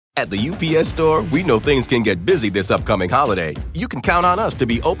At the UPS Store, we know things can get busy this upcoming holiday. You can count on us to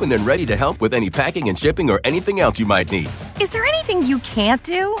be open and ready to help with any packing and shipping or anything else you might need. Is there anything you can't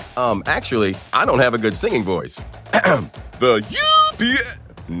do? Actually, I don't have a good singing voice. The UPS...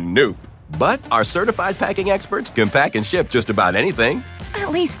 Nope. But our certified packing experts can pack and ship just about anything.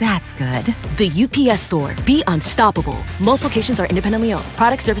 At least that's good. The UPS Store. Be unstoppable. Most locations are independently owned.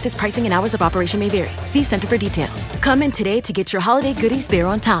 Product, services, pricing, and hours of operation may vary. See Center for details. Come in today to get your holiday goodies there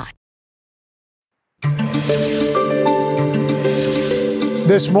on time.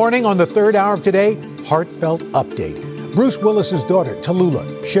 This morning on the third hour of Today, heartfelt update. Bruce Willis's daughter,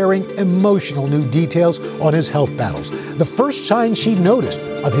 Tallulah, sharing emotional new details on his health battles. The first sign she noticed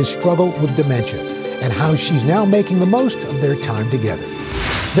of his struggle with dementia and how she's now making the most of their time together.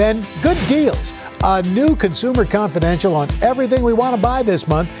 Then, good deals. A new Consumer Confidential on everything we want to buy this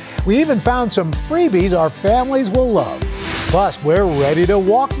month. We even found some freebies our families will love. Plus, we're ready to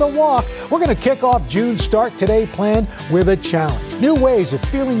walk the walk. We're going to kick off June's Start Today plan with a challenge. New ways of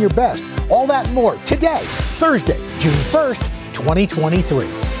feeling your best. All that and more today, Thursday, June 1st, 2023.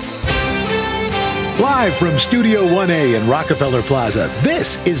 Live from Studio 1A in Rockefeller Plaza,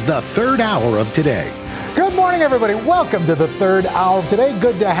 this is the third hour of Today. Good morning, everybody. Welcome to the third hour of Today.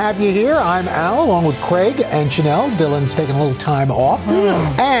 Good to have you here. I'm Al, along with Craig and Chanel. Dylan's taking a little time off.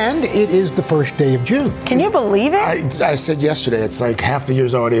 And it is the first day of June. Can you believe it? I said yesterday, it's like half the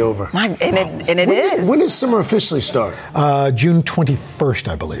year's already over. And it is. When does summer officially start? June 21st,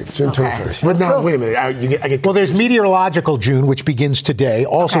 I believe. June 21st. But now, wait a minute. I get well, there's meteorological June, which begins today.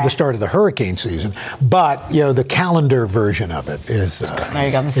 Also the start of the hurricane season. But, the calendar version of it is there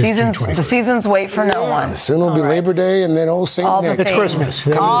you go. The seasons wait for no one. Soon will be Labor Day and then Old St. Nick. It's Christmas.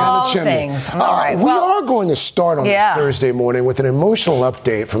 All the things. All right. We are going to start on this Thursday morning with an emotional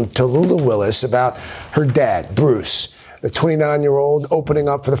update from Tallulah Willis about her dad, Bruce, the 29-year-old, opening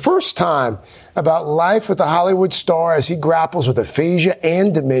up for the first time about life with the Hollywood star as he grapples with aphasia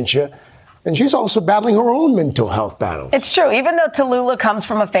and dementia. And she's also battling her own mental health battles. It's true. Even though Tallulah comes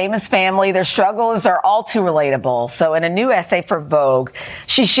from a famous family, their struggles are all too relatable. So in a new essay for Vogue,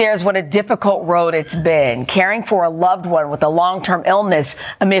 she shares what a difficult road it's been, caring for a loved one with a long-term illness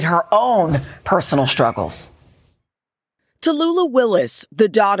amid her own personal struggles. Tallulah Willis, the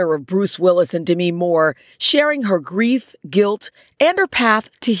daughter of Bruce Willis and Demi Moore, sharing her grief, guilt, and her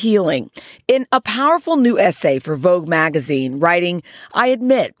path to healing. In a powerful new essay for Vogue magazine, writing, "I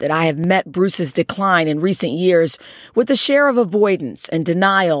admit that I have met Bruce's decline in recent years with a share of avoidance and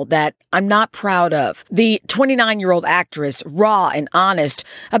denial that I'm not proud of." The 29-year-old actress, raw and honest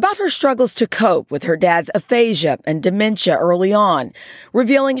about her struggles to cope with her dad's aphasia and dementia early on,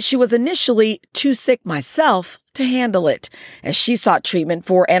 revealing she was initially too sick myself to handle it, as she sought treatment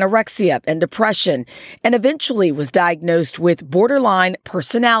for anorexia and depression and eventually was diagnosed with borderline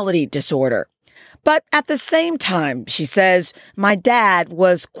personality disorder. But at the same time, she says, my dad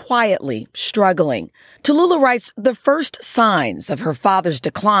was quietly struggling. Tallulah writes the first signs of her father's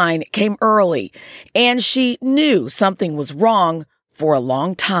decline came early, and she knew something was wrong for a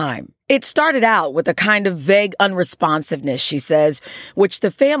long time. It started out with a kind of vague unresponsiveness, she says, which the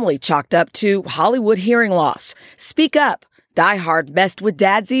family chalked up to Hollywood hearing loss. Speak up. Die Hard messed with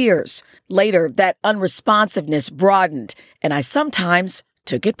Dad's ears. Later, that unresponsiveness broadened, and I sometimes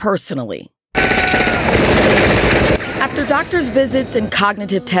took it personally. After doctor's visits and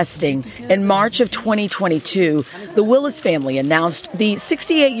cognitive testing, in March of 2022, the Willis family announced the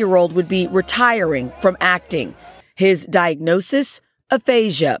 68-year-old would be retiring from acting. His diagnosis?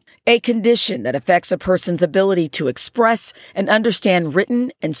 Aphasia, a condition that affects a person's ability to express and understand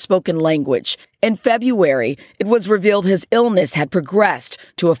written and spoken language. In February, it was revealed his illness had progressed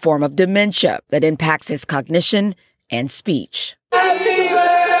to a form of dementia that impacts his cognition and speech. Happy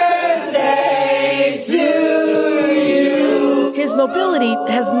birthday to you. His mobility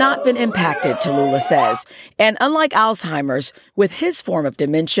has not been impacted, Tallulah says. And unlike Alzheimer's, with his form of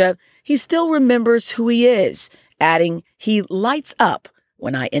dementia, he still remembers who he is, adding, he lights up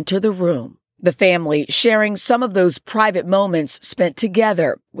when I enter the room. The family sharing some of those private moments spent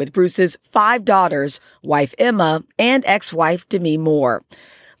together with Bruce's 5 daughters, wife Emma, and ex-wife Demi Moore.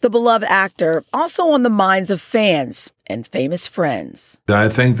 The beloved actor also on the minds of fans and famous friends. I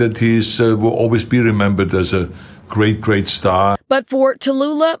think that he will always be remembered as a great star. But for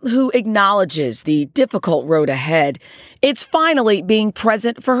Tallulah, who acknowledges the difficult road ahead, it's finally being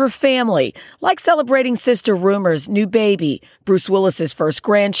present for her family, like celebrating Sister Rumor's new baby, Bruce Willis's first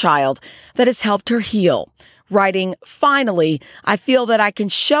grandchild, that has helped her heal. Writing, finally, I feel that I can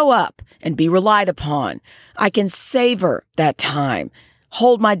show up and be relied upon. I can savor that time,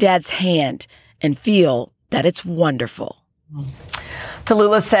 hold my dad's hand, and feel that it's wonderful.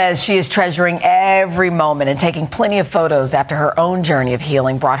 Tallulah says she is treasuring every moment and taking plenty of photos after her own journey of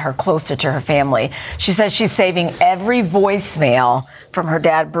healing brought her closer to her family. She says she's saving every voicemail from her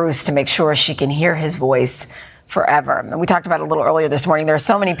dad, Bruce, to make sure she can hear his voice forever. And we talked about it a little earlier this morning. There are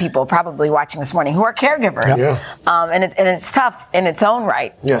so many people probably watching this morning who are caregivers. Yeah. And it's tough in its own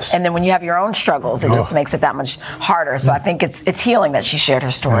right. Yes. And then when you have your own struggles, it just makes it that much harder. So I think it's healing that she shared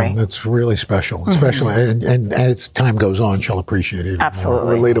her story. Yeah, it's really special, especially, and as time goes on, she'll appreciate it.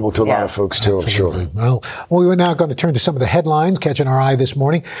 Absolutely. Relatable to a lot of folks, too, Absolutely. I'm sure. Well, we're now going to turn to some of the headlines catching our eye this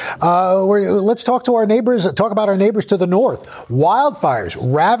morning. Let's talk to our neighbors, talk about our neighbors to the north. Wildfires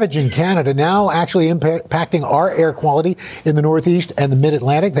ravaging Canada, now actually impacting our air quality in the Northeast and the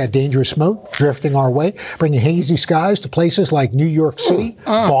Mid-Atlantic. That dangerous smoke drifting our way, bringing hazy skies to places like New York City,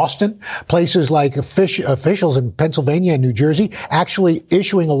 Boston, places like officials in Pennsylvania and New Jersey actually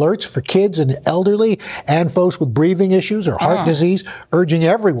issuing alerts for kids and elderly and folks with breathing issues or heart disease, urging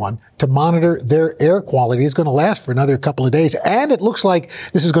everyone to monitor their air quality. It's going to last for another couple of days. And it looks like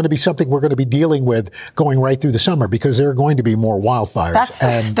this is going to be something we're going to be dealing with going right through the summer because there are going to be more wildfires. That's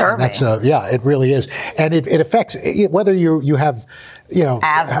disturbing. It really is. And it affects whether you have,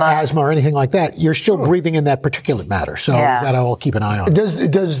 asthma or anything like that, you're still breathing in that particulate matter. So you got to all keep an eye on it.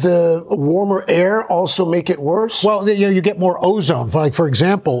 Does the warmer air also make it worse? Well, you get more ozone. Like, for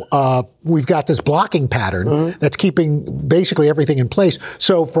example, we've got this blocking pattern that's keeping basically everything in place.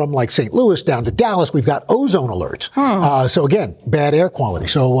 So from like St. Louis down to Dallas, we've got ozone alerts. So again, bad air quality.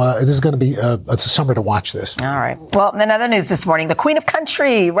 So this is going to be a summer to watch this. All right. Well, in other news this morning, the Queen of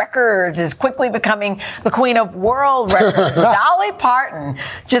Country Records is quickly becoming the Queen of World Records. Dolly Parton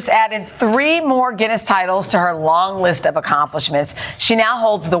just added 3 more Guinness titles to her long list of accomplishments. She now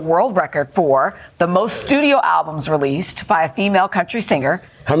holds the world record for the most studio albums released by a female country singer.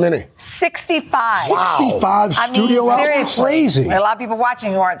 How many? 65. Wow. 65 studio albums? Seriously. Crazy. There are a lot of people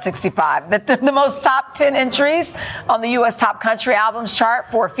watching who aren't 65. The most top 10 entries on the U.S. Top Country Albums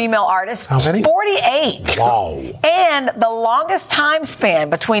chart for female artists. How many? 48. Wow. And the longest time span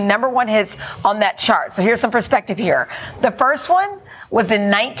between number 1 hits on that chart. So here's some perspective here. The first one was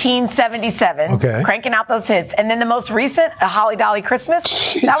in 1977, cranking out those hits. And then the most recent, A Holly Dolly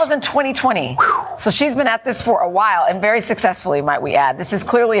Christmas, that was in 2020. So she's been at this for a while and very successfully, might we add. This is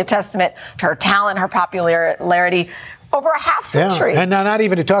clearly a testament to her talent, her popularity over a half century. Yeah. And not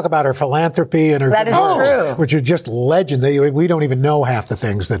even to talk about her philanthropy and her that is true, which are just legend. We don't even know half the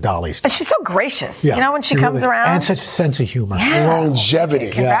things that Dolly's. But she's so gracious, when she comes around. And such a sense of humor. Yeah.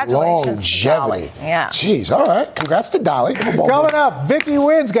 Longevity. Congratulations to Dolly. Yeah. Jeez, all right. Congrats to Dolly. Coming up, Vicky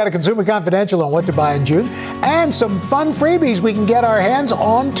Nguyen's got a Consumer Confidential on what to buy in June and some fun freebies we can get our hands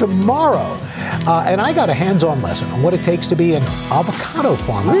on tomorrow. And I got a hands-on lesson on what it takes to be an avocado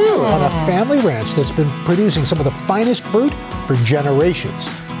farmer on a family ranch that's been producing some of the finest fruit for generations.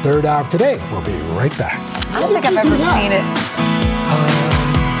 Third hour of today. We'll be right back. I don't think I've ever seen it.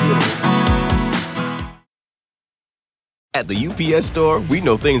 At the UPS Store, we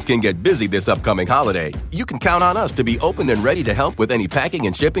know things can get busy this upcoming holiday. You can count on us to be open and ready to help with any packing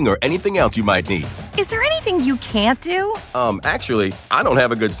and shipping or anything else you might need. Is there anything you can't do? Actually, I don't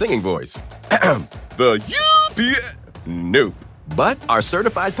have a good singing voice. The UPS... Nope. But our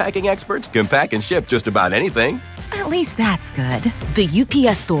certified packing experts can pack and ship just about anything. At least that's good. The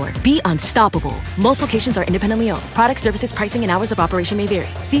UPS Store. Be unstoppable. Most locations are independently owned. Product, services, pricing, and hours of operation may vary.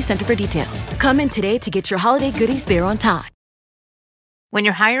 See Center for details. Come in today to get your holiday goodies there on time. When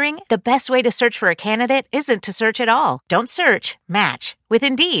you're hiring, the best way to search for a candidate isn't to search at all. Don't search, match with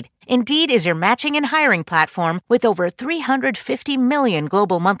Indeed. Indeed is your matching and hiring platform with over 350 million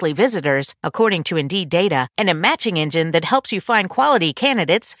global monthly visitors, according to Indeed data, and a matching engine that helps you find quality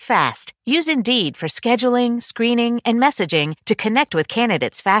candidates fast. Use Indeed for scheduling, screening, and messaging to connect with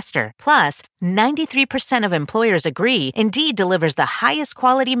candidates faster. Plus, 93% of employers agree Indeed delivers the highest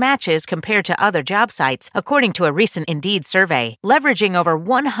quality matches compared to other job sites, according to a recent Indeed survey. Leveraging over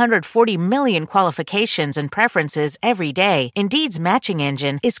 140 million qualifications and preferences every day, Indeed's matching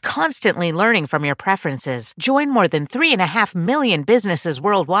engine is constantly learning from your preferences. Join more than 3.5 million businesses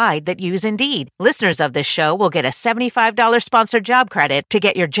worldwide that use Indeed. Listeners of this show will get a $75 sponsored job credit to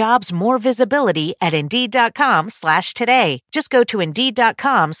get your jobs more visibility at Indeed.com/today. Just go to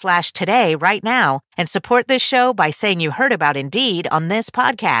Indeed.com/today right now and support this show by saying you heard about Indeed on this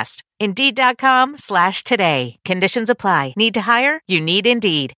podcast. Indeed.com/today. Conditions apply. Need to hire? You need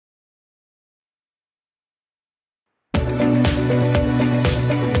Indeed.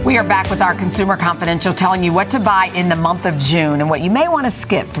 We are back with our Consumer Confidential, telling you what to buy in the month of June and what you may want to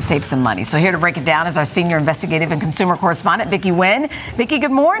skip to save some money. So here to break it down is our senior investigative and consumer correspondent, Vicky Nguyen. Vicky,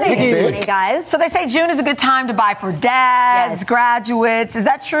 good morning. Good morning, guys. So they say June is a good time to buy for dads, graduates. Is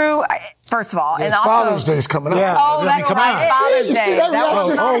that true? First of all, and also Father's Day is coming up. Yeah, that's right. Father's Day. You see that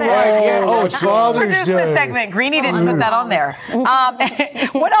reaction? It's Father's Day. This segment. Greeny didn't put that on there.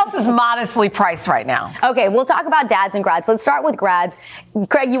 What else is modestly priced right now? Okay, we'll talk about dads and grads. Let's start with grads.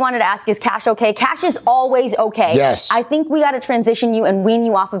 Craig, you wanted to ask, is cash okay? Cash is always okay. Yes. I think we got to transition you and wean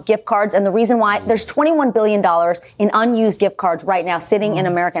you off of gift cards. And the reason why, there's $21 billion in unused gift cards right now sitting in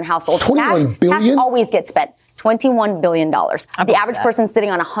American households. $21 billion? Cash always gets spent. $21 billion. The average person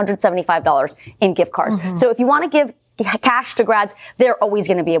sitting on $175 in gift cards. So if you want to give cash to grads, they're always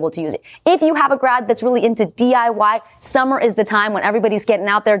going to be able to use it. If you have a grad that's really into DIY, summer is the time when everybody's getting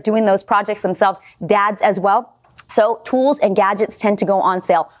out there doing those projects themselves, dads as well. So tools and gadgets tend to go on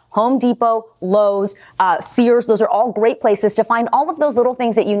sale. Home Depot, Lowe's, Sears, those are all great places to find all of those little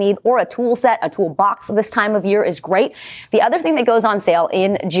things that you need, or a tool set, a toolbox this time of year is great. The other thing that goes on sale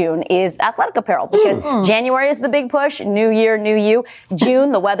in June is athletic apparel, because January is the big push, new year, new you.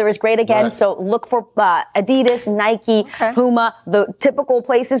 June, the weather is great again, so look for Adidas, Nike, Puma, the typical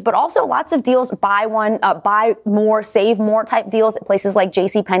places, but also lots of deals, buy one, buy more, save more type deals at places like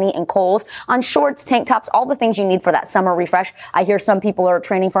JCPenney and Kohl's on shorts, tank tops, all the things you need for that summer refresh. I hear some people are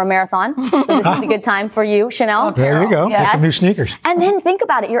training for a marathon, so this is a good time for you, Chanel. There you go. Get some new sneakers. And then think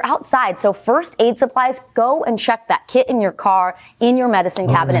about it. You're outside, so first aid supplies, go and check that kit in your car, in your medicine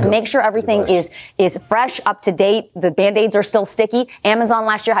cabinet. Make sure everything is fresh, up to date. The Band-Aids are still sticky. Amazon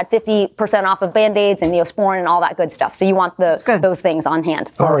last year had 50% off of Band-Aids and Neosporin and all that good stuff. So you want those things on hand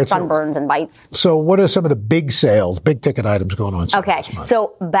for sunburns and bites. So what are some of the big sales, big ticket items going on sale this month?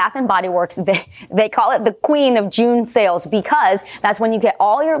 So Bath & Body Works, they call it the queen of June sales, because that's when you get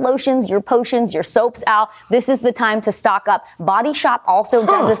all your lotions, your potions, your soaps out. This is the time to stock up. Body Shop also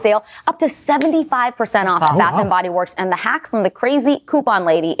does a sale up to 75% off at Bath & Body Works. And the hack from the crazy coupon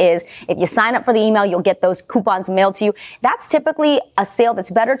lady is if you sign up for the email, you'll get those coupons mailed to you. That's typically a sale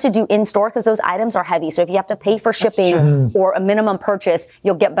that's better to do in store because those items are heavy. So if you have to pay for shipping or a minimum purchase,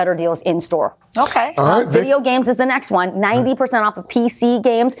 you'll get better deals in store. Okay. Video games is the next one. 90% off of PC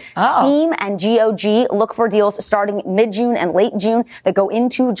games. Steam and GOG look for deals starting mid-June and late June that go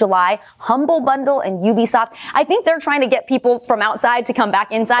into July. Humble Bundle and Ubisoft. I think they're trying to get people from outside to come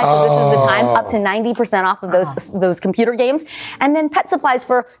back inside. So this is the time, up to 90% off of those computer games. And then pet supplies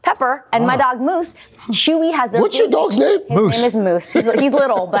for Pepper and my dog Moose. Chewy has their... What's your dog's name? His name is Moose. He's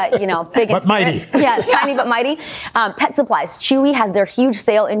little, but, big and mighty. Yeah, tiny but mighty. Pet supplies. Chewy has their huge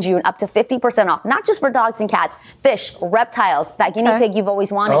sale in June, up to 50% off. Not just for dogs and cats, fish, reptiles, that guinea pig you've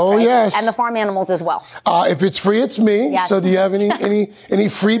always wanted. Oh, right? yes. And the farm animals as well. If it's free, it's me. Yes. So do you have any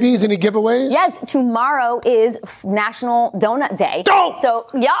freebies, any giveaways? Yes, tomorrow is National Donut Day. Don't! So,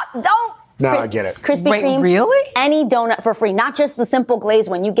 don't! Now I get it. Krispy Wait, Kreme. really? Any donut for free. Not just the simple glazed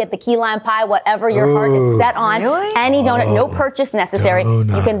one. You get the key lime pie, whatever your heart is set on. Really? Any donut, no purchase necessary.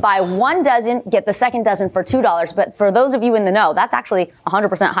 Donuts. You can buy 1 dozen, get the second dozen for $2. But for those of you in the know, that's actually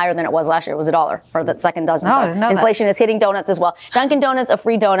 100% higher than it was last year. It was $1 for the second dozen. No, so I didn't know inflation is hitting donuts as well. Dunkin' Donuts, a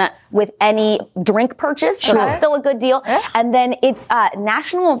free donut with any drink purchase. So that's still a good deal. And then it's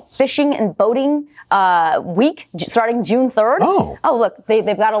National Fishing and Boating week starting June 3rd. Oh, look,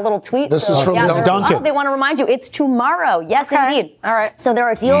 they've got a little tweet. This is from Dunkin'. They want to remind you, it's tomorrow. Yes, indeed. All right. So there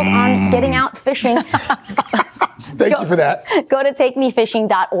are deals on getting out fishing. Thank you for that. Go to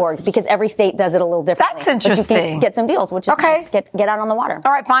takemefishing.org because every state does it a little differently. That's interesting. But you can get some deals, which is nice. Get out on the water.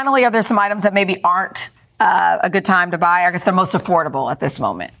 All right. Finally, are there some items that maybe aren't a good time to buy? I guess they're most affordable at this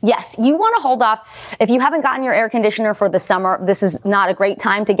moment. Yes, you want to hold off. If you haven't gotten your air conditioner for the summer, this is not a great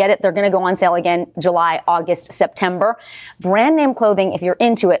time to get it. They're going to go on sale again July, August, September. Brand name clothing, if you're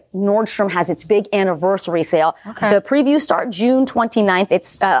into it, Nordstrom has its big anniversary sale. The previews start June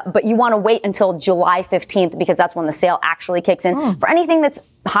 29th. But you want to wait until July 15th because that's when the sale actually kicks in. For anything that's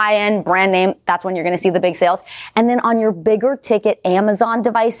high-end brand name, that's when you're going to see the big sales. And then on your bigger ticket Amazon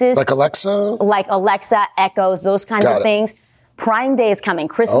devices. Like Alexa? Echoes, those kinds of things. Prime Day is coming.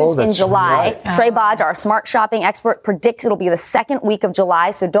 Christmas in July. Right. Trey Bodge, our smart shopping expert, predicts it'll be the second week of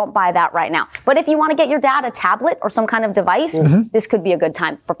July, so don't buy that right now. But if you want to get your dad a tablet or some kind of device, this could be a good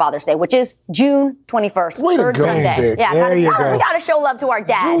time for Father's Day, which is June 21st. Way to third go, Sunday. Vic. Yeah, There you go. we got to show love to our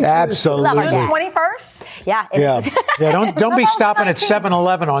dads. Absolutely. Love our June dads. 21st? Yeah. Don't be stopping at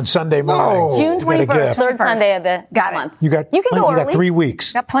 7-Eleven on Sunday morning. June to get a 21st, gift. third Sunday of the Got it. month. You can go early. got 3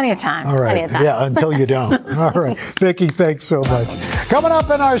 weeks. Got plenty of time. All right. Plenty of time. Yeah, until you don't. All right. Vicky, thanks so much. Coming up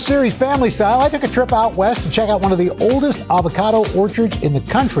in our series Family Style, I took a trip out west to check out one of the oldest avocado orchards in the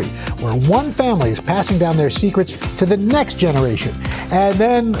country, where one family is passing down their secrets to the next generation. And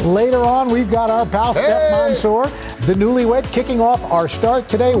then later on, we've got our pal Steph Mansour, the newlywed, kicking off our Start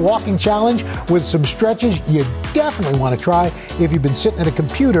Today walking challenge with some stretches you definitely want to try if you've been sitting at a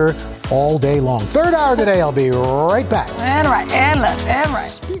computer all day long. Third hour today, I'll be right back. And right, and left, and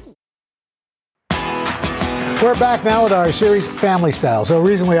right. We're back now with our series Family Style. So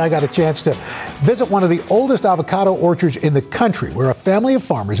recently I got a chance to visit one of the oldest avocado orchards in the country, where a family of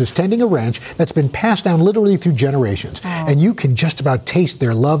farmers is tending a ranch that's been passed down literally through generations. And you can just about taste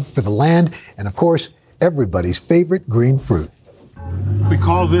their love for the land and, of course, everybody's favorite green fruit. We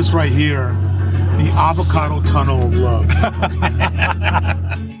call this right here the avocado tunnel of love.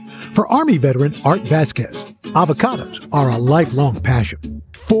 For Army veteran Art Vasquez, avocados are a lifelong passion.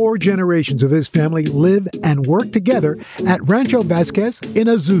 4 generations of his family live and work together at Rancho Vasquez in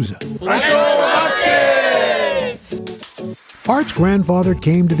Azusa. Rancho Vasquez! Art's grandfather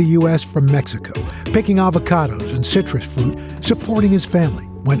came to the U.S. from Mexico, picking avocados and citrus fruit, supporting his family.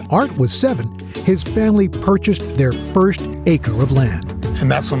 When Art was 7, his family purchased their first acre of land. And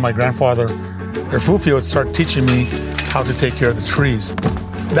that's when my grandfather, Refugio, would start teaching me how to take care of the trees.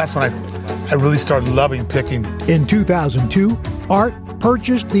 That's when I really started loving picking. In 2002, Art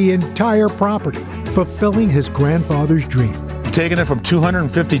purchased the entire property, fulfilling his grandfather's dream. Taking it from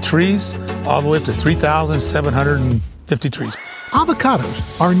 250 trees all the way up to 3,750 trees.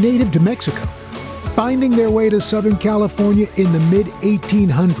 Avocados are native to Mexico, finding their way to Southern California in the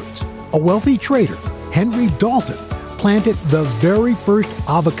mid-1800s. A wealthy trader, Henry Dalton, planted the very first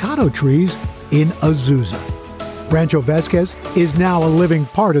avocado trees in Azusa. Rancho Vasquez is now a living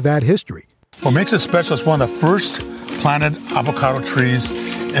part of that history. What makes it special is one of the first planted avocado trees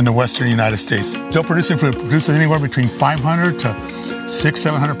in the western United States. Still producing fruit, produces anywhere between 500 to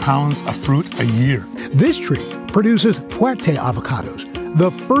 600-700 pounds of fruit a year. This tree produces fuerte avocados, the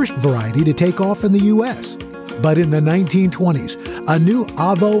first variety to take off in the U.S. But in the 1920s, a new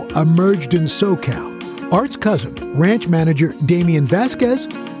avo emerged in SoCal. Art's cousin, ranch manager Damian Vasquez,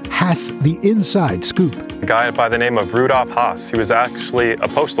 has the inside scoop. A guy by the name of Rudolph Haas. He was actually a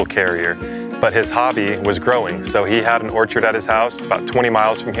postal carrier, but his hobby was growing, so he had an orchard at his house about 20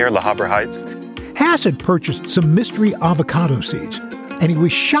 miles from here, La Habra Heights. Haas had purchased some mystery avocado seeds, and he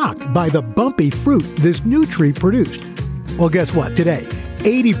was shocked by the bumpy fruit this new tree produced. Well, guess what? Today,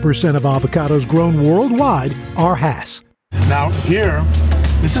 80% of avocados grown worldwide are Haas. Now here,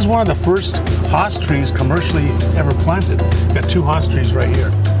 this is one of the first Haas trees commercially ever planted. We've got 2 Haas trees right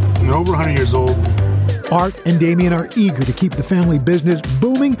here. And they're over 100 years old. Art and Damien are eager to keep the family business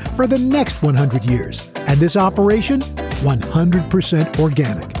booming for the next 100 years. And this operation, 100%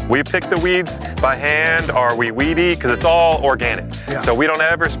 organic. We pick the weeds by hand, or we weed eat, because it's all organic. Yeah. So we don't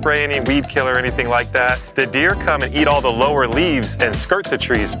ever spray any weed killer or anything like that. The deer come and eat all the lower leaves and skirt the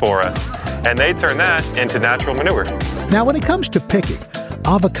trees for us. And they turn that into natural manure. Now, when it comes to picking,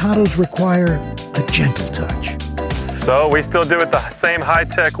 avocados require a gentle touch. So we still do it the same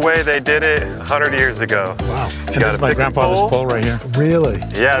high-tech way they did it 100 years ago. Wow. And that's my grandfather's pole right here. Really?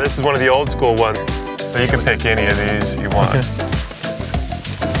 Yeah, this is one of the old school ones. So you can pick any of these you want. Okay.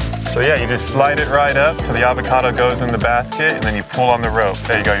 So yeah, you just slide it right up till the avocado goes in the basket, and then you pull on the rope.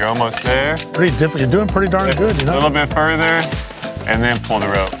 There you go, you're almost there. Pretty different. You're doing pretty darn good, you know? A little bit further, and then pull the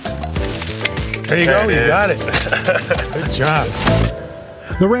rope. There you go, you got it. Good job.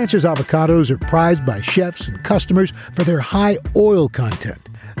 The ranch's avocados are prized by chefs and customers for their high oil content.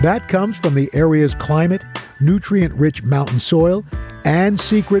 That comes from the area's climate, nutrient-rich mountain soil, and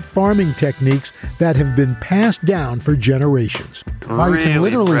secret farming techniques that have been passed down for generations. Wow, you can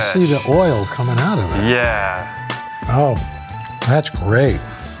literally fresh. see the oil coming out of it. Yeah. Oh, that's great.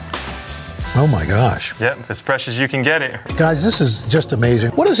 Oh my gosh. Yep, as fresh as you can get it. Guys, this is just amazing.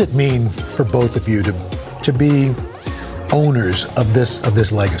 What does it mean for both of you to be owners of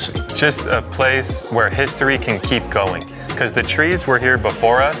this legacy? Just a place where history can keep going. Because the trees were here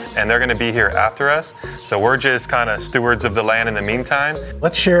before us, and they're going to be here after us. So we're just kind of stewards of the land in the meantime.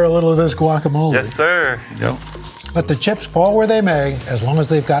 Let's share a little of this guacamole. Yes, sir. Yep. Let the chips fall where they may, as long as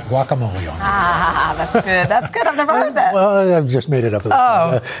they've got guacamole on them. Ah, that's good. That's good. I've never heard that. Well, I've just made it up.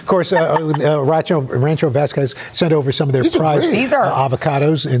 Of course, Rancho Vasquez sent over some of their prized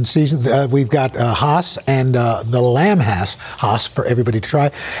avocados in season. We've got Haas and the lamb Haas for everybody to try.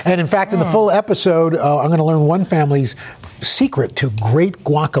 And in fact, in the full episode, I'm going to learn one family's secret to great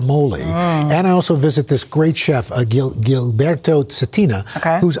guacamole. And I also visit this great chef, Gilberto Cetina,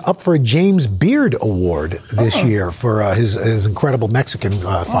 who's up for a James Beard Award this year for his incredible Mexican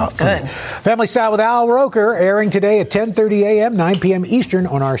food. Family Style with Al Roker, airing today at 10:30 a.m., 9 p.m. Eastern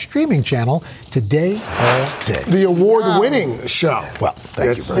on our streaming channel, Today All Day. The award-winning show. Well,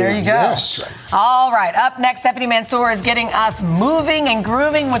 thank you very much. There you go. Yes. All right, up next, Stephanie Mansour is getting us moving and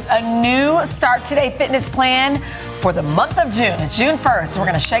grooving with a new Start Today fitness plan for the month of June. It's June 1st. We're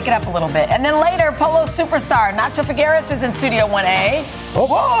going to shake it up a little bit. And then later, Polo superstar Nacho Figueras is in Studio 1A.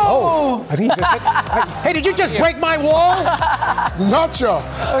 Oh, I think hey, did you just break my wall? Nacho.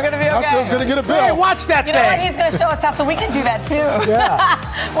 We're going to be okay. Nacho's going to get a bill. Hey, watch that thing. thing. You know what? He's going to show us how, so we can do that too.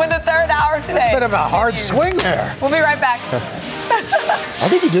 Yeah. With the third hour today. A bit of a hard swing there. We'll be right back. I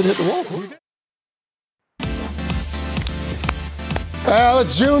think he did hit the wall. Well,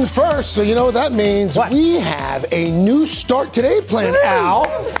 it's June 1st, so you know what that means. What? We have a new Start Today plan, Al.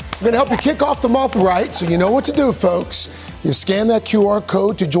 We're going to help you kick off the month right, so you know what to do, folks. You scan that QR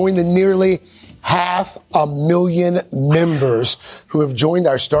code to join the nearly 500,000 members who have joined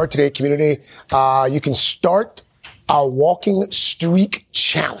our Start Today community. You can start our walking streak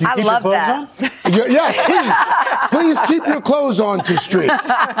challenge. I love that. Yes, please. Please keep your clothes on to streak.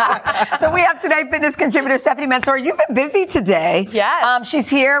 So we have Today Fitness contributor Stephanie Mansour. You've been busy today. Yes. She's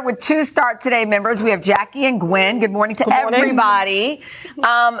here with 2 Start Today members. We have Jackie and Gwen. Good morning to everybody.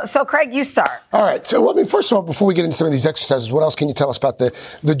 So Craig, you start. All right. So, first of all, before we get into some of these exercises, what else can you tell us about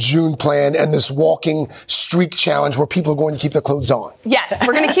the June plan and this walking streak challenge where people are going to keep their clothes on? Yes,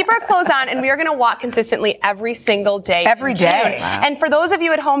 we're going to keep our clothes on, and we are going to walk consistently every single day. Every day. Wow. And for those of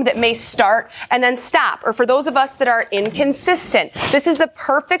you at home that may start and then stop, or for those of us that are inconsistent, this is the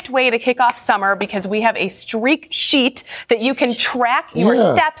perfect way to kick off summer because we have a streak sheet that you can track your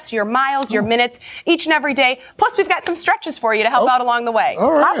steps, your miles, your minutes each and every day. Plus, we've got some stretches for you to help out along the way.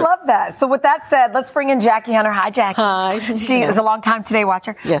 All right. I love that. So with that said, let's bring in Jackie Hunter. Hi, Jackie. Hi. She is a long-time Today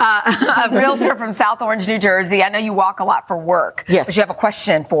watcher. Yes. A realtor from South Orange, New Jersey. I know you walk a lot for work. Yes. But you have a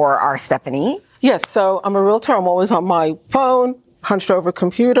question for our Stephanie. Yes, so I'm a realtor. I'm always on my phone, hunched over a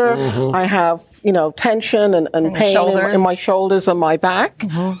computer. I have, tension and pain in my shoulders and my back.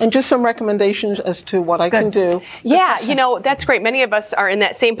 And just some recommendations as to what I can do. Yeah, that's great. Many of us are in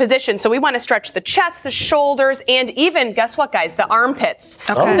that same position. So we want to stretch the chest, the shoulders, and even, guess what, guys, the armpits.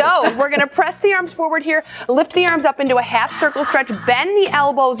 Okay. So we're going to press the arms forward here, lift the arms up into a half circle stretch, bend the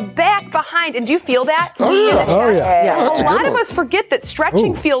elbows back behind. And do you feel that? Oh, yeah. A lot of us forget that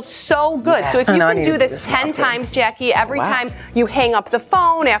stretching feels so good. Yes. So if you can do this 10 times, Jackie, every time you hang up the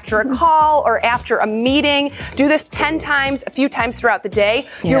phone after a call or after a meeting, do this 10 times, a few times throughout the day.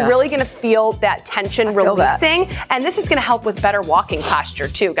 You're really going to feel that tension releasing. And this is going to help with better walking posture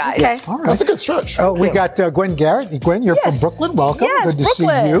too, guys. Okay. All right. That's a good stretch. We got Gwen Garrett. Gwen, you're from Brooklyn. Welcome. Yes, good to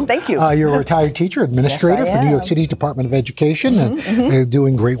Brooklyn. see you. Thank you. You're a retired teacher, administrator for New York City's Department of Education, and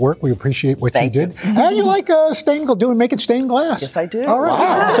doing great work. We appreciate what you did. How do you like making stained glass? Yes, I do. All right.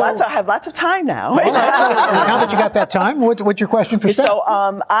 Wow. So, I have lots of time now. Now that you got that time, what's your question for Steph? So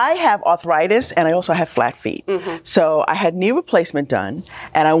I have arthritis and I also have flat feet. So I had knee replacement done,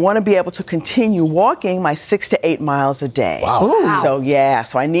 and I want to be able to continue walking my 6 to 8 miles a day. Wow.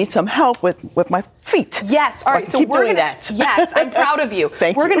 So I need some help with my feet. Yes. All right. So we're doing that. Yes, I'm proud of you.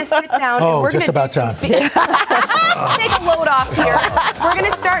 Thank you. We're going to sit down. and we're just about time. Take a load off here. We're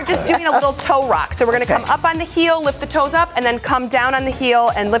going to start just doing a little toe rock. So we're going to come up on the heel, lift the toes up, and then come down on the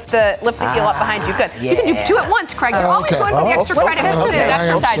heel and lift the heel up behind you. Good. You can do 2 at once, Craig. You're always going for the extra credit for the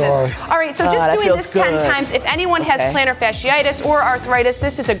exercises. All right. So just doing this 10 times. If anyone has plantar fasciitis or arthritis,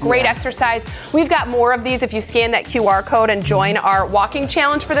 this is a great exercise. We've got more of these if you scan that QR code and join our walking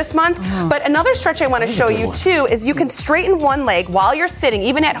challenge for this month. But another stretch I want to show you too is you can straighten one leg while you're sitting,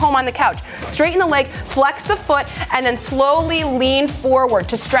 even at home on the couch. Straighten the leg, flex the foot, and then slowly lean forward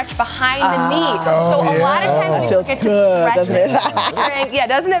to stretch behind the knee. So a lot of times you get to stretch it. Yeah,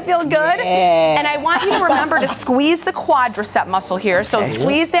 doesn't it feel good? Yeah. And I want you to remember to squeeze the quadricep muscle here. So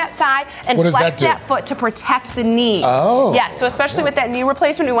squeeze that thigh and flex that foot to protect the knee. Oh. Yes, so especially with that knee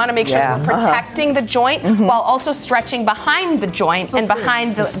replacement, we want to make sure we're protecting the joint while also stretching behind the joint and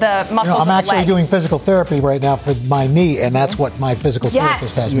behind the muscles of the leg. I'm actually doing physical therapy right now for my knee, and that's what my physical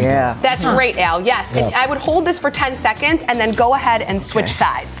therapist has me do. That's great, Al. Yes, and I would hold this for 10 seconds and then go ahead and switch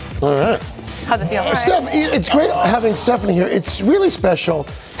sides. All right. How's it feel? Steph, it's great having Stephanie here. It's really special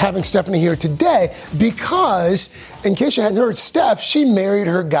having Stephanie here today because, in case you hadn't heard, Steph, she married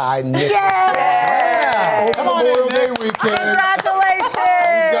her guy, Nick. Yeah! Come on Memorial Day weekend. Congratulations!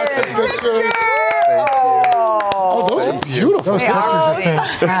 We got some pictures. Oh, those are beautiful. Those pictures are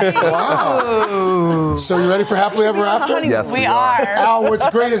fantastic. Wow. So you ready for Happily Ever After? Yes, we are. Al, what's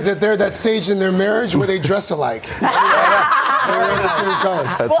great is that they're that stage in their marriage where they dress alike. They're wearing the same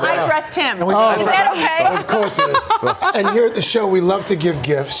colors. I dressed him. Oh, is that okay? Of course it is. And here at the show, we love to give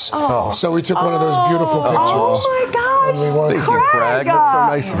gifts. So we took one of those beautiful pictures. Oh my gosh. And we wanted Thank you, Craig. That's so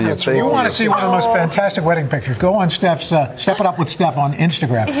nice of you. Thank You want to see one of the most fantastic wedding pictures? Go on Steph's Step It Up with Steph on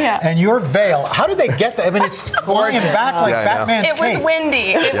Instagram. Yeah. And your veil, how did they get that? I mean, it's flying back like Batman's It was cape.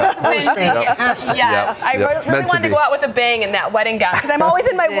 windy. It was windy. fantastic. Yes, I really wanted to go out with a bang in that wedding gown because I'm always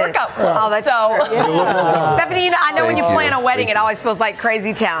in my workout clothes. Oh, that's Stephanie, I know when you plan a wedding, it always feels like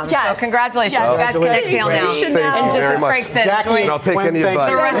crazy town. Yes. So congratulations. Yes. You guys can exhale now. Thank you And just as Craig said, I'll take any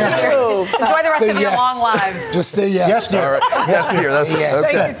advice. enjoy the rest of your long lives. Just say yes. Yes, sir. Yes, dear. That's Yes.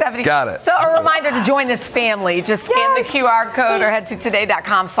 Thank you, Stephanie. Got it. So a reminder to join this family. Just scan the QR code or head to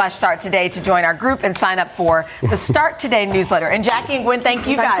today.com/start today to join our group and sign up for the Start Today newsletter. And Jackie and Gwen, thank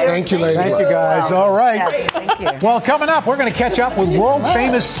you guys. Thank you, ladies. Thank you, guys. All right. Yes, thank you. Well, coming up, we're going to catch up with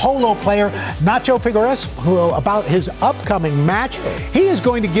world-famous polo player Nacho Figueras about his upcoming match. He is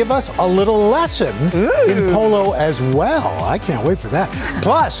going to give us a little lesson in polo as well. I can't wait for that.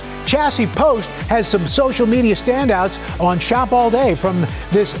 Plus, Chassis Post has some social media standouts on Shop All Day, from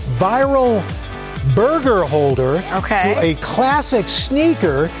this viral burger holder to a classic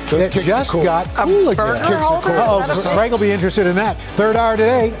sneaker that just got cool again. Oh, Greg will be interested in that. Third hour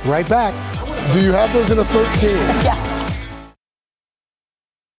today, right back. Do you have those in a 13? Yeah.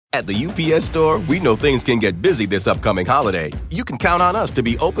 At the UPS Store, we know things can get busy this upcoming holiday. You can count on us to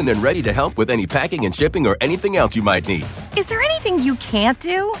be open and ready to help with any packing and shipping or anything else you might need. Is there anything you can't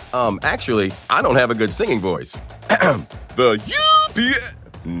do? Actually, I don't have a good singing voice. The UPS...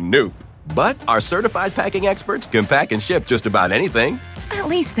 Nope. But our certified packing experts can pack and ship just about anything. At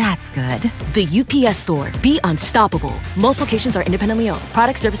least that's good. The UPS Store. Be unstoppable. Most locations are independently owned.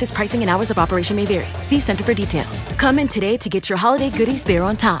 Product, services, pricing, and hours of operation may vary. See Center for details. Come in today to get your holiday goodies there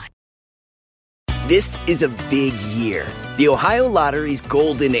on time. This is a big year. The Ohio Lottery's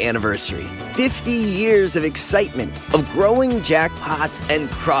golden anniversary. 50 years of excitement, of growing jackpots and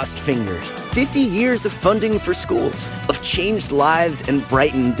crossed fingers. 50 years of funding for schools, of changed lives and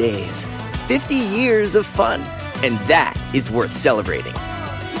brightened days. 50 years of fun, and that is worth celebrating.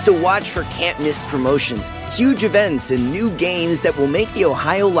 So watch for can't-miss promotions, huge events, and new games that will make the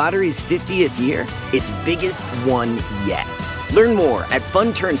Ohio Lottery's 50th year its biggest one yet. Learn more at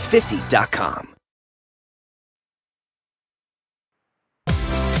funturns50.com.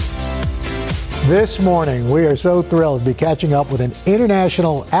 This morning, we are so thrilled to be catching up with an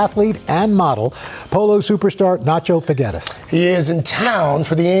international athlete and model, polo superstar Nacho Figueras. He is in town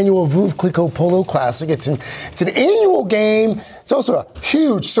for the annual Veuve Clicquot Polo Classic. It's an annual game. It's also a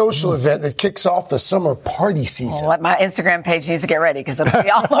huge social event that kicks off the summer party season. Well, my Instagram page needs to get ready because it'll be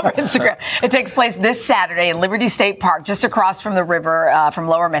all over Instagram. It takes place this Saturday in Liberty State Park, just across from the river from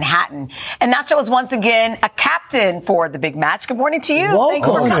Lower Manhattan. And Nacho is once again a captain for the big match. Good morning to you. Welcome. Thank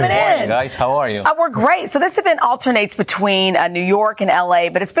you for coming Good morning, in. guys. How are you? We're great. So this event alternates between New York and LA,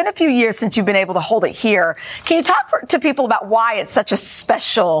 but it's been a few years since you've been able to hold it here. Can you talk to people about why it's such a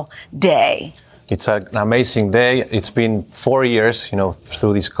special day? It's an amazing day. It's been 4 years,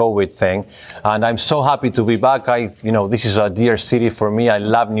 through this COVID thing. And I'm so happy to be back. This is a dear city for me. I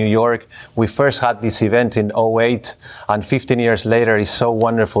love New York. We first had this event in 2008, and 15 years later, it's so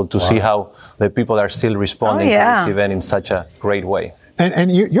wonderful to see how the people are still responding to this event in such a great way.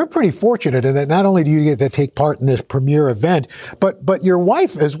 And you're pretty fortunate in that not only do you get to take part in this premier event, but your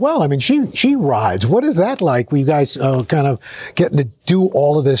wife as well. I mean, she rides. What is that like? You guys kind of getting to do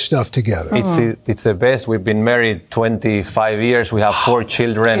all of this stuff together? It's the best. We've been married 25 years. We have 4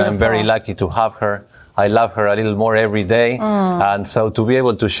 children. Beautiful. I'm very lucky to have her. I love her a little more every day. And so to be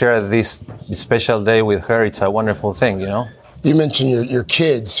able to share this special day with her, it's a wonderful thing, You mentioned your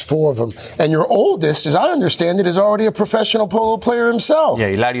kids, 4 of them. And your oldest, as I understand it, is already a professional polo player himself. Yeah,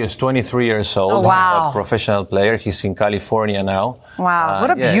 Hilario is 23 years old. Oh, wow. He's a professional player. He's in California now. Wow,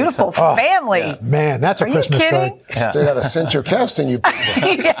 what a beautiful family. Yeah. Man, that's a Christmas card. They got a Central casting you.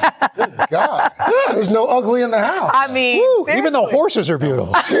 Good God. There's no ugly in the house. I mean, even the horses are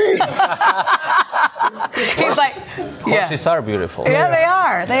beautiful. Jeez. He's like, Horses are beautiful. Yeah, they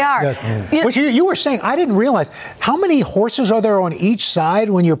are. They are. Yes. But you were saying, I didn't realize, how many horses are there on each side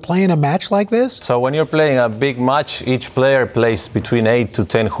when you're playing a match like this? So when you're playing a big match, each player plays between 8 to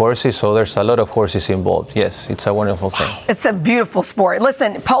 10 horses, so there's a lot of horses involved. Yes, it's a wonderful thing. It's a beautiful sport.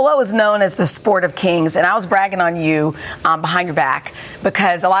 Listen, polo is known as the sport of kings, and I was bragging on you behind your back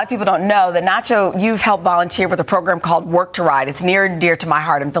because a lot of people don't know that, Nacho, you've helped volunteer with a program called Work to Ride. It's near and dear to my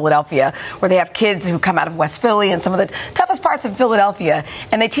heart in Philadelphia, where they have kids who come out of West Philly and some of the toughest parts of Philadelphia,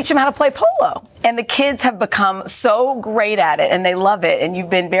 and they teach them how to play polo. And the kids have become so great at it, and they love it, and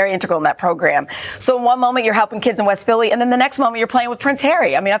you've been very integral in that program. So in one moment, you're helping kids in West Philly, and then the next moment, you're playing with Prince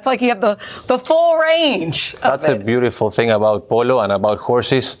Harry. I mean, I feel like you have the full range. That's a beautiful thing about polo and about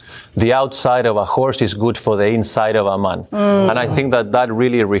horses. The outside of a horse is good for the inside of a man. And I think that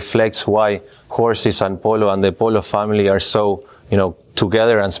really reflects why horses and polo and the polo family are so,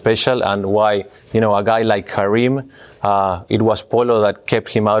 together and special, and why, a guy like Karim, it was polo that kept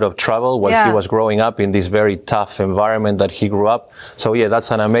him out of trouble while he was growing up in this very tough environment that he grew up. So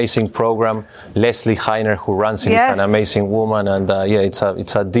that's an amazing program. Leslie Heiner, who runs it, is an amazing woman, and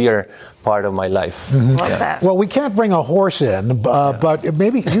it's a dear part of my life. Mm-hmm. Love that. Well, we can't bring a horse in, but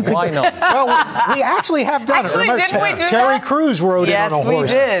maybe you could. Why not? Well, we actually have done it. Remember, didn't we do Terry that? Crews rode in on a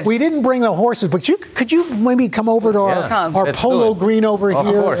horse. We did. We didn't bring the horses, but could you maybe come over to our polo green over of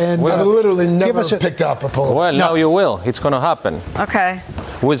here? Course. And I've literally never picked up a polo. Well, now you will. It's going to happen. Okay.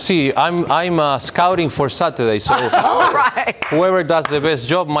 We'll see. I'm scouting for Saturday, so whoever does the best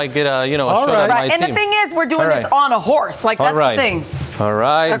job might get a shot at my team. And the thing is, we're doing this on a horse. Like, that's the thing. All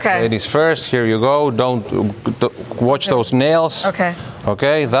right. Okay. Ladies first. Here you go. Don't watch those nails. Okay.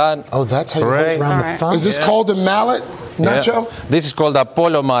 Okay. That. Oh, that's how you hold around the thumb. Is this called a mallet, Nacho? Yeah. This is called a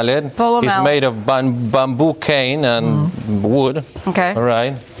polo mallet. It's made of bamboo cane and wood. Okay. All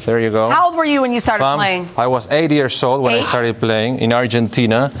right. There you go. How old were you when you started playing? I was 8 years old when I started playing in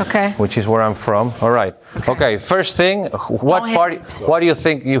Argentina, which is where I'm from. All right. Okay. First thing, what do you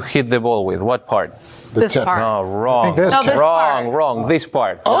think you hit the ball with? What part? The tip. Part. No, wrong. Wrong. This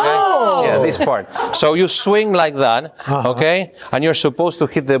part. Okay? Oh. Yeah, this part. So you swing like that, okay? And you're supposed to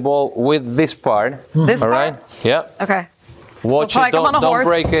hit the ball with this part. This all right? part? Yeah. Okay. Watch it.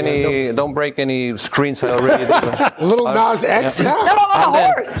 Don't break any screens. I already did. Little Nas X now. No, I'm on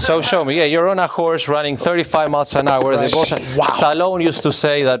a horse. So show me. Yeah, you're on a horse running 35 miles an hour. Stallone used to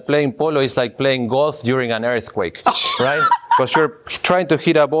say that playing polo is like playing golf during an earthquake, right? Because you're trying to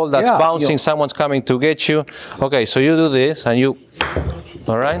hit a ball that's bouncing, someone's coming to get you. Okay, so you do this and you,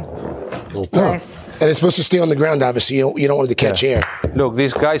 all right? Nice. And it's supposed to stay on the ground, obviously. You don't want it to catch air. Look,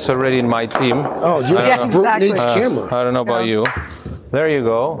 this guy's already in my team. Oh, Brute needs camera. I don't know about you. There you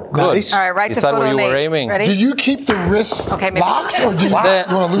go. Good. Nice. All right, right Is to that photo where you Nate. were aiming? Ready? Do you keep the wrist locked, or do you want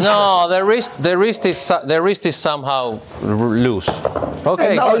to loosen it? The wrist is somehow loose.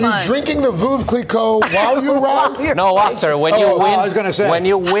 Okay. And are you drinking the Veuve Clicquot while you ride? No, after when you win. I was gonna say. When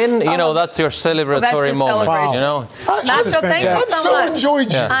you win, that's your celebratory moment. Celebration. Nacho, thank you so much. I've so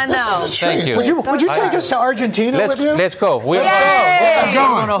enjoyed you. I know. Thank you. Would you take us to Argentina with you? Let's go. We're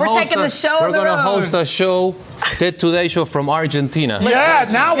taking the show on the road. We're going to host a show, the Today Show from Argentina. Yeah,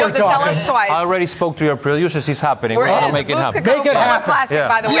 now we're talking. Tell us twice. I already spoke to your producers. It's happening. We're going to make it happen. Make it happen. Classic,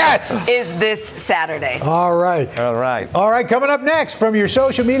 by the way, is this Saturday. All right. Coming up next, from your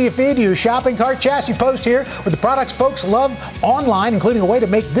social media feed to your shopping cart, Chassis Post here with the products folks love online, including a way to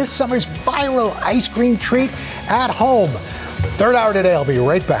make this summer's viral ice cream treat at home. Third hour today. I'll be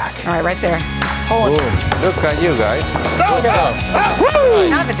right back. All right, right there. Boom. Look at you guys. Kind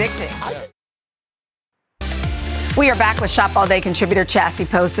of addicting. We are back with Shop All Day contributor Chassis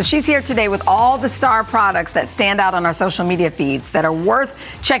Post. So she's here today with all the star products that stand out on our social media feeds that are worth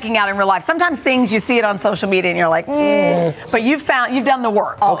checking out in real life. Sometimes things you see it on social media and you're like, but you've done the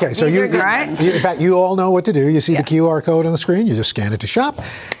work. Okay, so in fact, you all know what to do. You see the QR code on the screen. You just scan it to shop.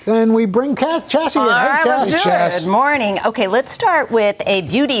 Then we bring Chassis in. Hey, Chassis. Good morning. Okay, let's start with a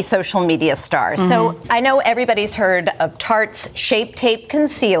beauty social media star. Mm-hmm. So I know everybody's heard of Tarte's Shape Tape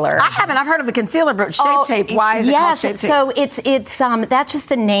Concealer. I haven't. I've heard of the concealer, but Shape Tape, why is it called Shape Tape? So it's that's just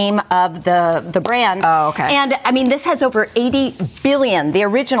the name of the brand. Oh, okay. And I mean, this has over 80 billion. The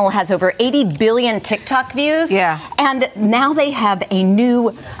original has over 80 billion TikTok views. Yeah. And now they have a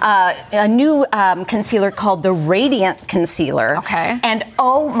new concealer called the Radiant Concealer. Okay. And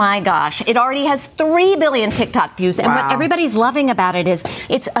oh my gosh, it already has 3 billion TikTok views. And what everybody's loving about it is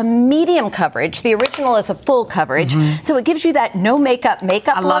it's a medium coverage. The original is a full coverage. Mm-hmm. So it gives you that no makeup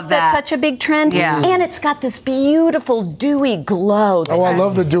look that's such a big trend. Yeah. And it's got this beautiful dewy glow. Oh, I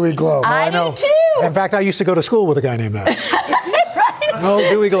love the dewy glow. I do too. In fact, I used to go to school with a guy named that. Right. No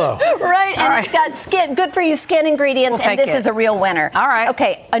dewy glow. Right, and it's got good for you skin ingredients, and this is a real winner. All right.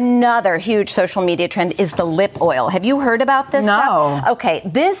 Okay, another huge social media trend is the lip oil. Have you heard about this stuff? Okay,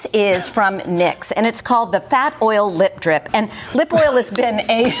 this is from NYX, and it's called the Fat Oil Lip Drip. And lip oil has been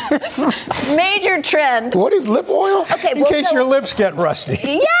a major trend. What is lip oil? Okay, in case your lips get rusty.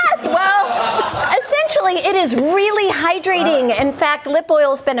 Yes, well, essentially Actually, it is really hydrating. In fact, lip oil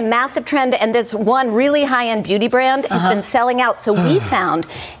has been a massive trend, and this one really high-end beauty brand has been selling out. So we found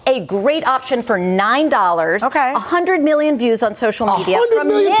a great option for $9. Okay. 100 million views on social media from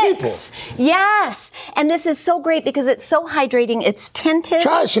NYX. Yes. And this is so great because it's so hydrating. It's tinted.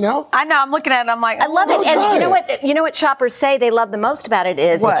 Try it, Chanel. I know. I'm looking at it. I'm like, I love it. And you know what shoppers say they love the most about it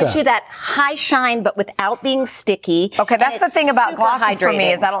is What? it gives you that high shine, but without being sticky. Okay, that's the thing about glosses for me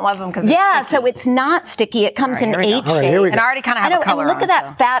hydrating. is I don't love them because so it's not sticky. It comes in 8 shades. And I already kind of have a color and look on, at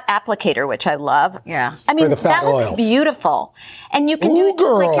that fat applicator, which I love. Yeah. I mean, For the fat that looks oil. beautiful. And you can do it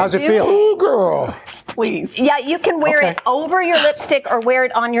just like How's you it do. feel? Ooh, girl. Please. Yeah, you can wear it over your lipstick or wear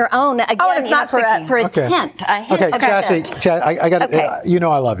it on your own. Again, it's not for a Okay. tint. A hint Okay, of a Chassie, tint. I got Okay. you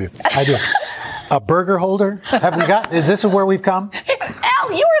know I love you. I do. A burger holder? Have we got? Is this where we've come? Al,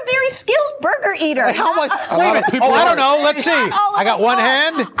 you are a very skilled burger eater. How much? A Wait lot a of minute. people Oh, I are. don't know. Let's see. All of I got us one are.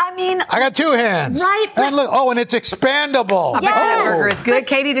 hand. I mean, I got 2 hands. Right, And look. Oh, and it's expandable. I bet you that burger is good.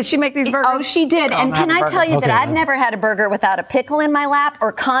 Katie, did she make these burgers? Oh, she did. And can I tell you that I've never had a burger without a pickle in my lap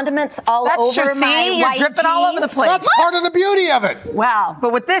or condiments all That's over true. my See, you're white dripping all over the jeans. place. That's part of the beauty of it. Wow.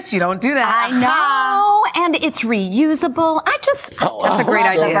 But with this, you don't do that. I know, and it's reusable. I just That's a great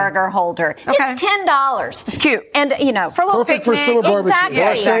love the idea. burger holder. Okay. It's $10. It's cute. And, you know, For a little Perfect for picnic. summer barbecue. Exactly.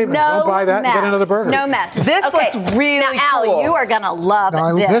 Or shaving. No Don't buy that and mess. get another burger. No mess. This looks really now, cool. Al, you are going to love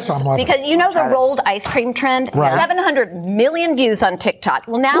No, this. I'm loving. Because you know the this. rolled ice cream trend? Right. 700 million views on TikTok.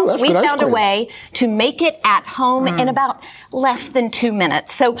 Well, now Ooh, that's we good ice found a cream. way to make it at home in about less than 2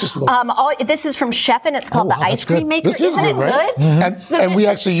 minutes. So this is from Chef, and it's called the wow, Ice that's Cream good. Maker. This is Isn't good, it right? good? Mm-hmm. And we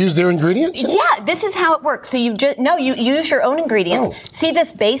actually use their ingredients? Yeah, this is how it works. So you use your own ingredients. Oh. See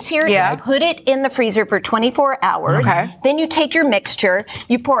this base here? Yeah. You put it in the freezer for 24 hours. Okay. Then you take your mixture,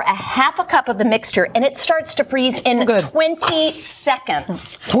 you pour a half a cup of the mixture, and it starts to freeze in 20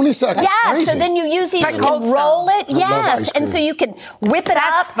 seconds. 20 seconds. Yeah, Crazy. so then you use these, Like you cold can roll it. I love Yes, ice and cream. so you can whip it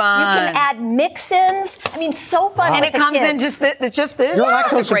That's up. fun. You can add mix-ins. I mean, so fun. And with it the comes in kids. it's just this. You're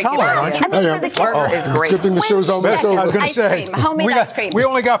That's a lactose great intolerant, gift. aren't you? I mean, for the kids. Burger is It's great. a good thing the show's almost over. I was going to Ice say, cream, homemade ice cream. we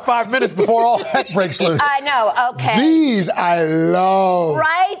only got 5 minutes before all heck breaks loose. I know. Okay. These I love.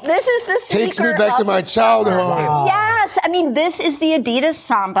 Right? This is the Takes me sneaker back to of my the summer. childhood. Yes. I mean, this is the Adidas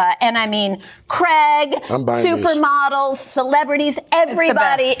Samba. And I mean, Craig, I'm buying these. supermodels, celebrities,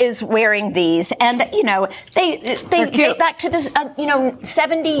 everybody best. is wearing these. And, you know, they date back to this,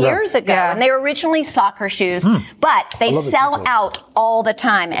 70 years ago. Yeah. And they were originally soccer shoes, but they love the sell details. out all the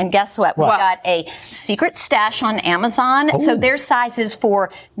time. And guess what? We What? got a secret stash on Amazon. So their sizes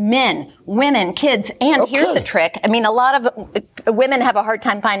for men, women, kids. And here's Okay. a trick. I mean, a lot of women have a hard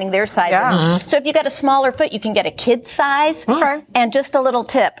time finding their sizes. Yeah. So if you got a smaller foot, you can get a kid size. Okay. And just a little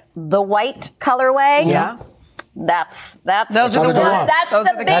tip, the white colorway. Yeah. That's Those are the ones. That's Those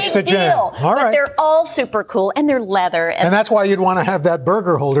the are the big That's the jam. deal. All But right. they're all super cool and they're leather. And that's why you'd want to have that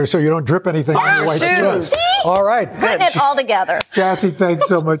burger holder so you don't drip anything on your white shoes. See? All right. Putting it all together. Chassie, thanks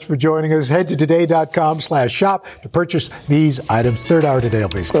so much for joining us. Head to today.com/shop to purchase these items. Third hour today will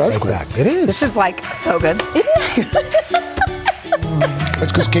be right back. It is. This is like so good.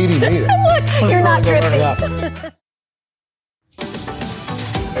 That's because Katie made it. Look, you're not dripping. Yeah.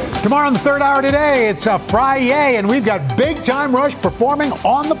 Tomorrow on the third hour today, it's a Friday, and we've got Big Time Rush performing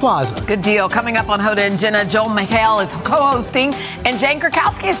on the Plaza. Good deal. Coming up on Hoda and Jenna, Joel McHale is co-hosting, and Jane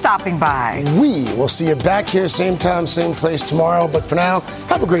Krakowski is stopping by. We will see you back here, same time, same place tomorrow. But for now,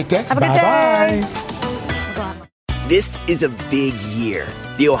 have a great day. Have a good day. This is a big year.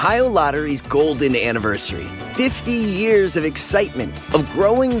 The Ohio Lottery's golden anniversary. 50 years of excitement, of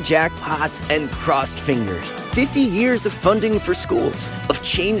growing jackpots and crossed fingers. 50 years of funding for schools, of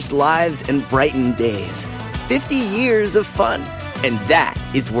changed lives and brightened days. 50 years of fun, and that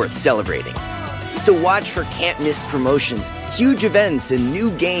is worth celebrating. So watch for can't-miss promotions, huge events, and new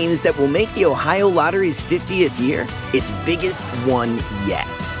games that will make the Ohio Lottery's 50th year its biggest one yet.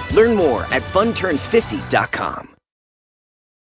 Learn more at funturns50.com.